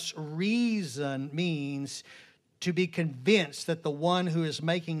let us reason means to be convinced that the one who is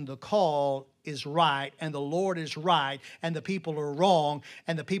making the call is right and the Lord is right and the people are wrong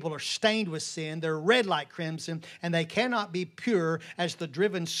and the people are stained with sin. They're red like crimson and they cannot be pure as the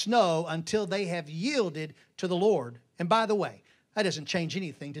driven snow until they have yielded to the Lord. And by the way, that doesn't change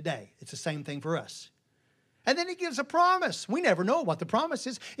anything today. It's the same thing for us. And then He gives a promise. We never know what the promise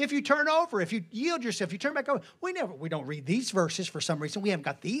is. If you turn over, if you yield yourself, you turn back over. We don't read these verses for some reason. We haven't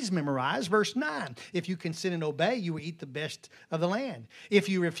got these memorized. Verse 9, if you consent and obey, you will eat the best of the land. If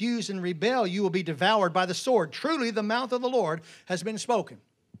you refuse and rebel, you will be devoured by the sword. Truly, the mouth of the Lord has been spoken.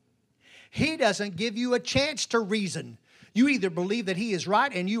 He doesn't give you a chance to reason. You either believe that He is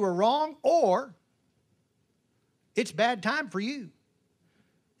right and you are wrong, or it's bad time for you.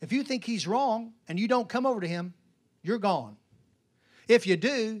 If you think He's wrong and you don't come over to Him, you're gone. If you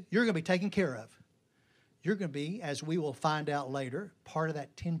do, you're going to be taken care of. You're going to be, as we will find out later, part of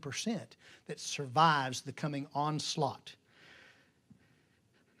that 10% that survives the coming onslaught.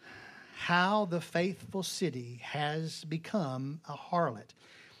 how the faithful city has become a harlot.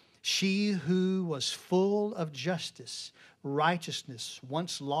 She who was full of justice, righteousness,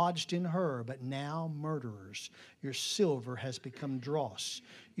 once lodged in her, but now murderers. Your silver has become dross,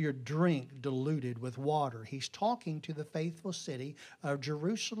 your drink diluted with water. He's talking to the faithful city of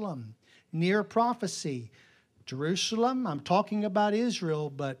Jerusalem. Near prophecy. Jerusalem, I'm talking about Israel,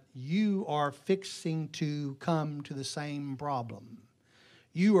 but you are fixing to come to the same problem.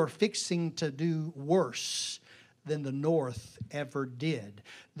 You are fixing to do worse than the north ever did.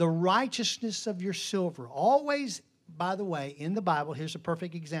 The righteousness of your silver, always, by the way, in the Bible, here's a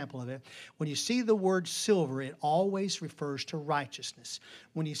perfect example of it. When you see the word silver, it always refers to righteousness.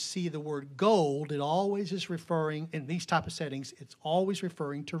 When you see the word gold, it always is referring, in these type of settings, it's always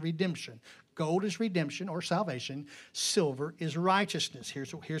referring to redemption. Gold is redemption or salvation. Silver is righteousness.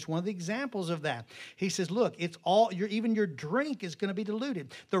 Here's one of the examples of that. He says, look, it's all even your drink is going to be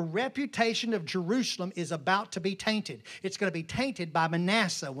diluted. The reputation of Jerusalem is about to be tainted. It's going to be tainted by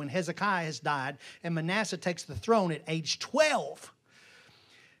Manasseh when Hezekiah has died, and Manasseh takes the throne at age 12.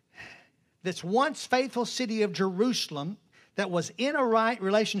 This once faithful city of Jerusalem that was in a right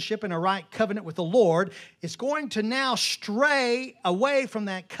relationship and a right covenant with the Lord is going to now stray away from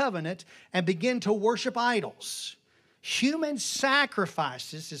that covenant and begin to worship idols. Human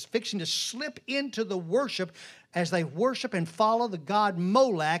sacrifices is fixing to slip into the worship as they worship and follow the god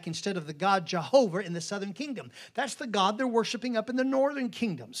Molech instead of the god Jehovah in the southern kingdom. That's the god they're worshiping up in the northern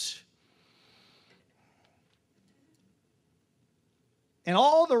kingdoms. And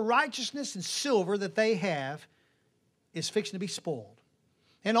all the righteousness and silver that they have is fixing to be spoiled.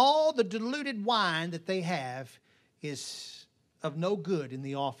 And all the diluted wine that they have is of no good in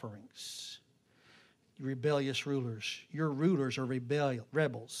the offerings. Rebellious rulers. Your rulers are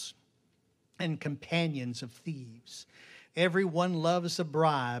rebels and companions of thieves. Everyone loves a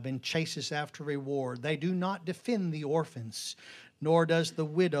bribe and chases after reward. They do not defend the orphans, nor does the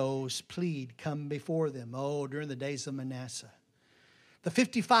widow's plead come before them. Oh, during the days of Manasseh. The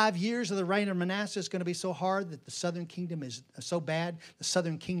 55 years of the reign of Manasseh is going to be so hard that the southern kingdom is so bad, the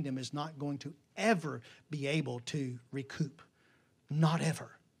southern kingdom is not going to ever be able to recoup. Not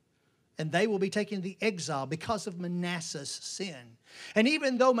ever. And they will be taken to exile because of Manasseh's sin. And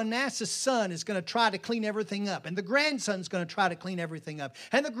even though Manasseh's son is going to try to clean everything up, and the grandson's going to try to clean everything up,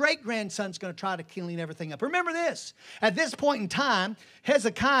 and the great-grandson's going to try to clean everything up. Remember this, at this point in time,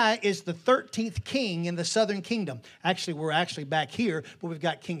 Hezekiah is the 13th king in the southern kingdom. Actually, we're actually back here, but we've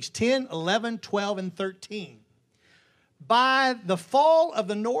got kings 10, 11, 12, and 13. By the fall of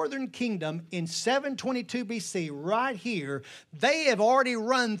the northern kingdom in 722 BC, right here, they have already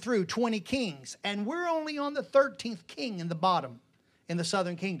run through 20 kings. And we're only on the 13th king in the bottom in the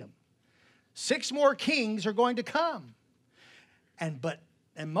southern kingdom. 6 more kings are going to come. And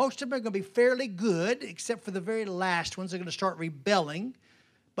most of them are going to be fairly good, except for the very last ones. They're going to start rebelling.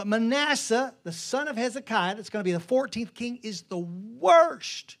 But Manasseh, the son of Hezekiah, that's going to be the 14th king, is the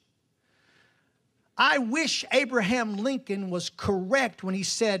worst. I wish Abraham Lincoln was correct when he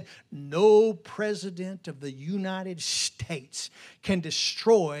said, no president of the United States can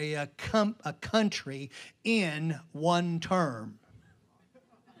destroy a country in one term.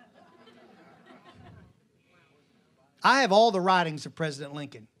 I have all the writings of President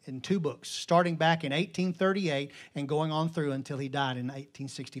Lincoln in 2 books, starting back in 1838 and going on through until he died in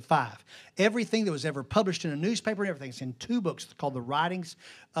 1865. Everything that was ever published in a newspaper and everything is in 2 books called The Writings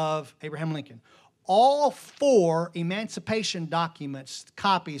of Abraham Lincoln. All 4 emancipation documents,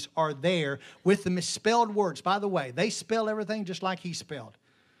 copies, are there with the misspelled words. By the way, they spell everything just like he spelled.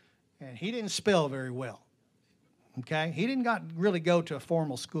 And he didn't spell very well. Okay? He didn't really go to a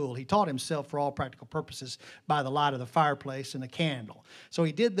formal school. He taught himself for all practical purposes by the light of the fireplace and a candle. So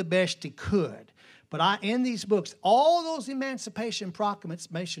he did the best he could. But in these books, all those emancipation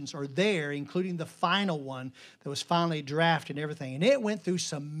proclamations are there, including the final one that was finally drafted and everything. And it went through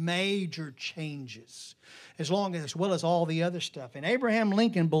some major changes, as well as all the other stuff. And Abraham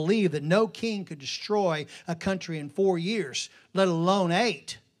Lincoln believed that no king could destroy a country in 4 years, let alone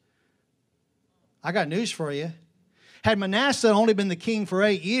 8. I got news for you. Had Manasseh only been the king for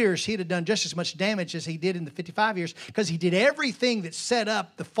 8 years, he'd have done just as much damage as he did in the 55 years, because he did everything that set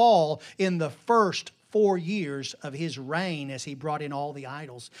up the fall in the first 4 years of his reign as he brought in all the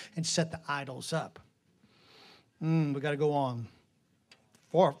idols and set the idols up. We got to go on.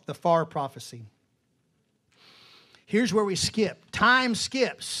 For the far prophecy. Here's where we skip. Time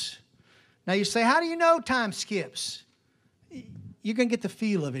skips. Now you say, how do you know time skips? You can get the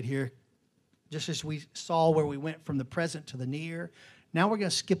feel of it here. Just as we saw where we went from the present to the near, Now we're going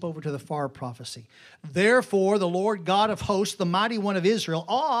to skip over to the far prophecy. Therefore, the Lord God of hosts, the mighty one of Israel,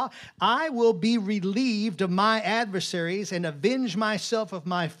 I will be relieved of my adversaries and avenge myself of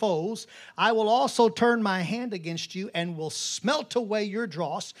my foes. I will also turn my hand against you and will smelt away your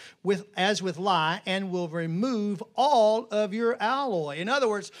dross as with lye and will remove all of your alloy. In other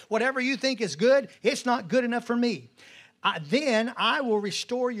words, whatever you think is good, it's not good enough for me. Then I will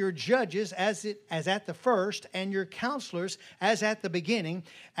restore your judges as at the first, and your counselors as at the beginning.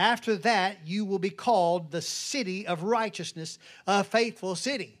 After that, you will be called the city of righteousness, a faithful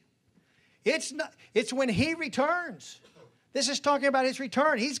city. It's when He returns. This is talking about His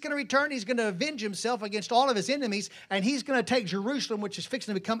return. He's going to return. He's going to avenge Himself against all of His enemies, and He's going to take Jerusalem, which is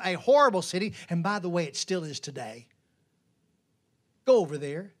fixing to become a horrible city. And by the way, it still is today. Go over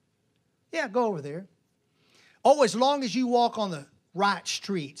there. Yeah, go over there. Oh, as long as you walk on the right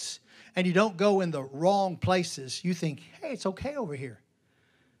streets and you don't go in the wrong places, you think, hey, it's okay over here.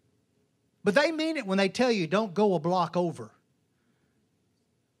 But they mean it when they tell you don't go a block over.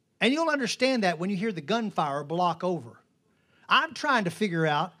 And you'll understand that when you hear the gunfire a block over. I'm trying to figure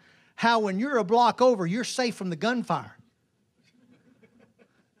out how when you're a block over, you're safe from the gunfire.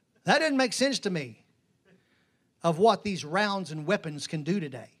 That doesn't make sense to me of what these rounds and weapons can do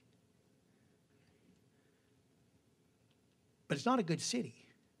today. But it's not a good city.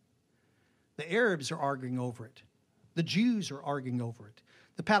 The Arabs are arguing over it. The Jews are arguing over it.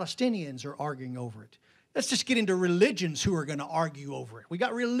 The Palestinians are arguing over it. Let's just get into religions who are going to argue over it. We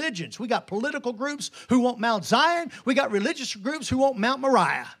got religions. We got political groups who want Mount Zion. We got religious groups who want Mount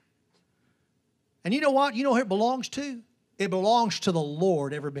Moriah. And you know what? You know who it belongs to? It belongs to the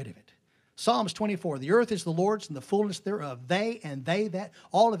Lord, every bit of it. Psalms 24, the earth is the Lord's and the fullness thereof.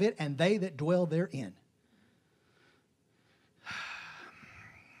 All of it, and they that dwell therein.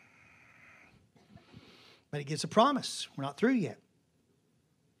 But He gives a promise. We're not through yet.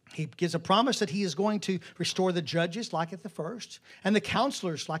 He gives a promise that He is going to restore the judges like at the first, and the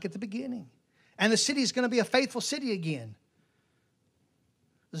counselors like at the beginning. And the city is going to be a faithful city again.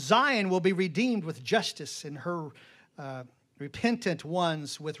 Zion will be redeemed with justice, and her repentant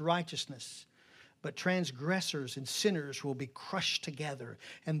ones with righteousness. But transgressors and sinners will be crushed together,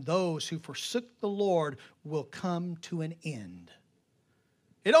 and those who forsook the Lord will come to an end.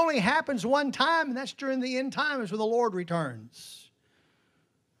 It only happens one time, and that's during the end times when the Lord returns.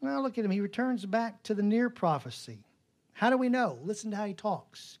 Now look at Him. He returns back to the near prophecy. How do we know? Listen to how He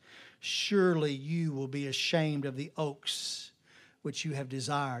talks. Surely you will be ashamed of the oaks which you have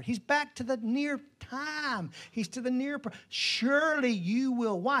desired. He's back to the near time. He's to the near. Surely you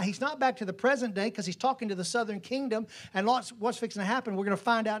will. Why? He's not back to the present day because He's talking to the southern kingdom. And what's fixing to happen, we're going to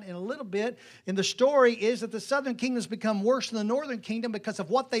find out in a little bit in the story, is that the southern kingdom has become worse than the northern kingdom because of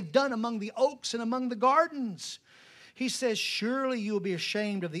what they've done among the oaks and among the gardens. He says, surely you will be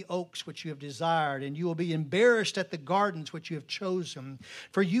ashamed of the oaks which you have desired, and you will be embarrassed at the gardens which you have chosen.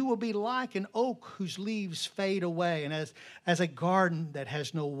 For you will be like an oak whose leaves fade away, and as a garden that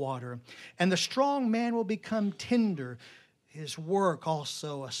has no water. And the strong man will become tender, his work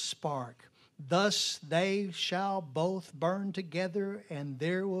also a spark. Thus they shall both burn together, and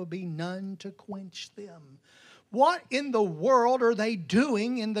there will be none to quench them. What in the world are they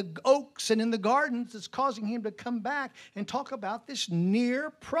doing in the oaks and in the gardens that's causing Him to come back and talk about this near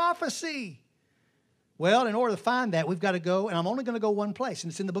prophecy? Well, in order to find that, we've got to go, and I'm only going to go one place, and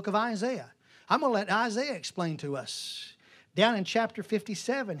it's in the book of Isaiah. I'm going to let Isaiah explain to us. Down in chapter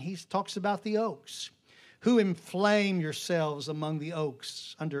 57, he talks about the oaks. Who inflame yourselves among the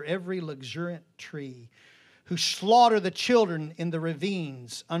oaks under every luxuriant tree, who slaughter the children in the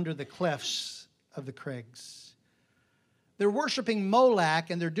ravines under the clefts of the crags. They're worshiping Moloch,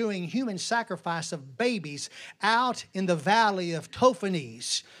 and they're doing human sacrifice of babies out in the valley of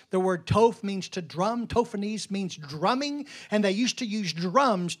Tophanes. The word toph means to drum. Tophanes means drumming, and they used to use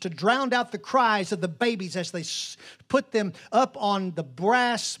drums to drown out the cries of the babies as they put them up on the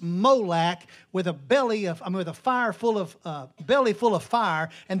brass Moloch with a belly full of fire,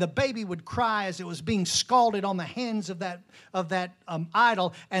 and the baby would cry as it was being scalded on the hands of that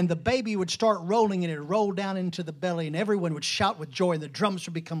idol, and the baby would start rolling, and it would roll down into the belly, and everyone would shout with joy, and the drums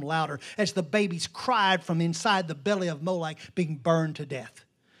would become louder as the babies cried from inside the belly of Moloch being burned to death.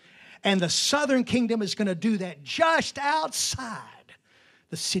 And the southern kingdom is going to do that just outside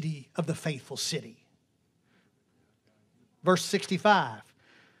the city of the faithful city. Verse 65,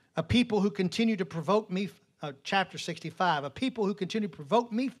 a people who continue to provoke me, chapter 65, a people who continue to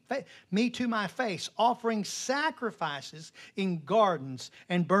provoke me to my face, offering sacrifices in gardens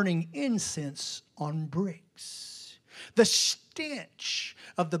and burning incense on bricks. The stench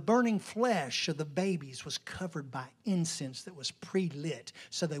of the burning flesh of the babies was covered by incense that was pre-lit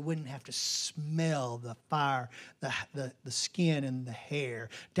so they wouldn't have to smell the fire, the skin and the hair.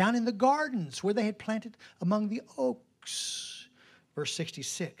 Down in the gardens where they had planted among the oaks. Verse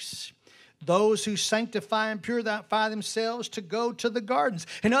 66. Those who sanctify and purify themselves to go to the gardens.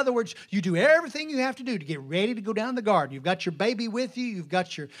 In other words, you do everything you have to do to get ready to go down the garden. You've got your baby with you. You've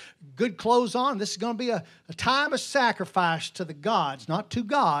got your good clothes on. This is going to be a time of sacrifice to the gods. Not to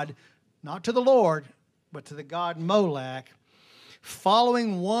God, not to the Lord, but to the god Molech.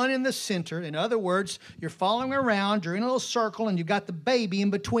 Following one in the center. In other words, you're following around, you're in a little circle, and you've got the baby in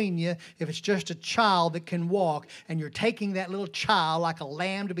between you, if it's just a child that can walk, and you're taking that little child like a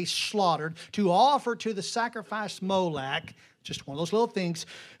lamb to be slaughtered to offer to the sacrifice Molech, just one of those little things,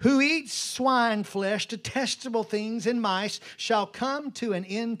 who eats swine flesh, detestable things, and mice, shall come to an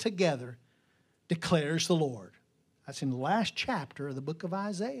end together, declares the Lord. That's in the last chapter of the book of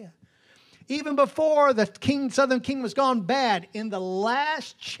Isaiah. Even before the southern kingdom was gone bad, in the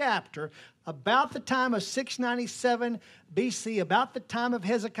last chapter, about the time of 697 BC, about the time of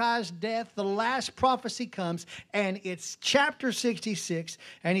Hezekiah's death, the last prophecy comes, and it's chapter 66,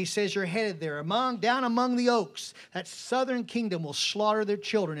 and he says, you're headed there, down among the oaks. That southern kingdom will slaughter their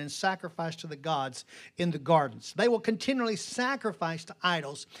children and sacrifice to the gods in the gardens. They will continually sacrifice to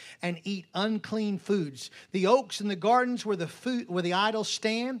idols and eat unclean foods. The oaks and the gardens where the idols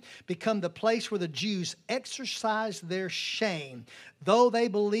stand become the place where the Jews exercise their shame. Though they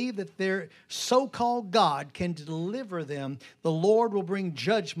believe that their so-called God can deliver them, the Lord will bring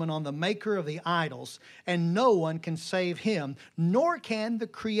judgment on the maker of the idols, and no one can save him, nor can the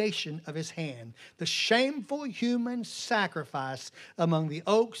creation of his hand. The shameful human sacrifice among the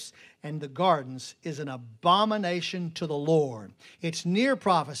oaks and the gardens is an abomination to the Lord. It's near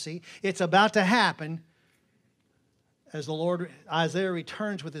prophecy. It's about to happen. As the Lord, Isaiah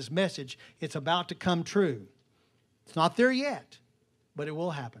returns with his message, it's about to come true. It's not there yet, but it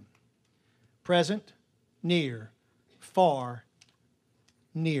will happen. Present, near, far,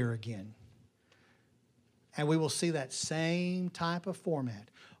 near again. And we will see that same type of format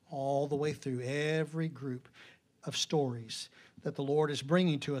all the way through every group of stories that the Lord is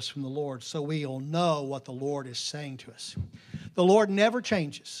bringing to us from the Lord, so we'll know what the Lord is saying to us. The Lord never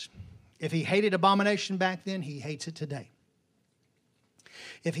changes. If he hated abomination back then, he hates it today.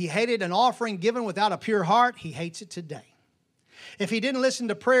 If he hated an offering given without a pure heart, he hates it today. If he didn't listen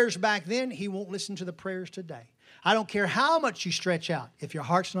to prayers back then, he won't listen to the prayers today. I don't care how much you stretch out. If your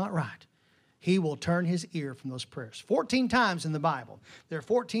heart's not right, he will turn his ear from those prayers. 14 times in the Bible, there are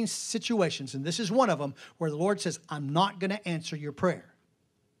 14 situations, and this is one of them, where the Lord says, I'm not going to answer your prayer.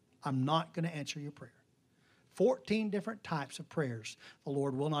 I'm not going to answer your prayer. 14 different types of prayers the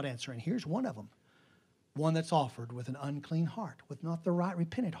Lord will not answer. And here's one of them. One that's offered with an unclean heart, with not the right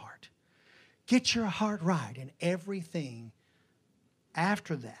repentant heart. Get your heart right, and everything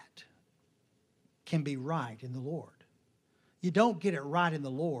after that can be right in the Lord. You don't get it right in the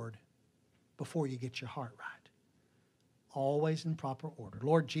Lord before you get your heart right. Always in proper order.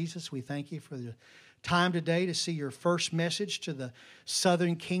 Lord Jesus, we thank you for the time today to see your first message to the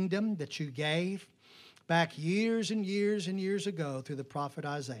southern kingdom that you gave back years and years and years ago through the prophet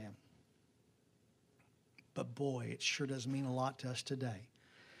Isaiah. But boy, it sure does mean a lot to us today,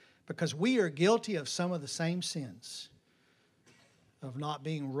 because we are guilty of some of the same sins of not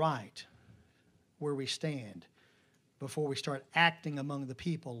being right where we stand before we start acting among the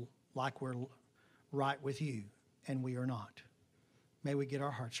people like we're right with you, and we are not. May we get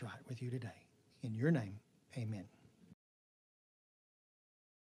our hearts right with you today. In your name, amen.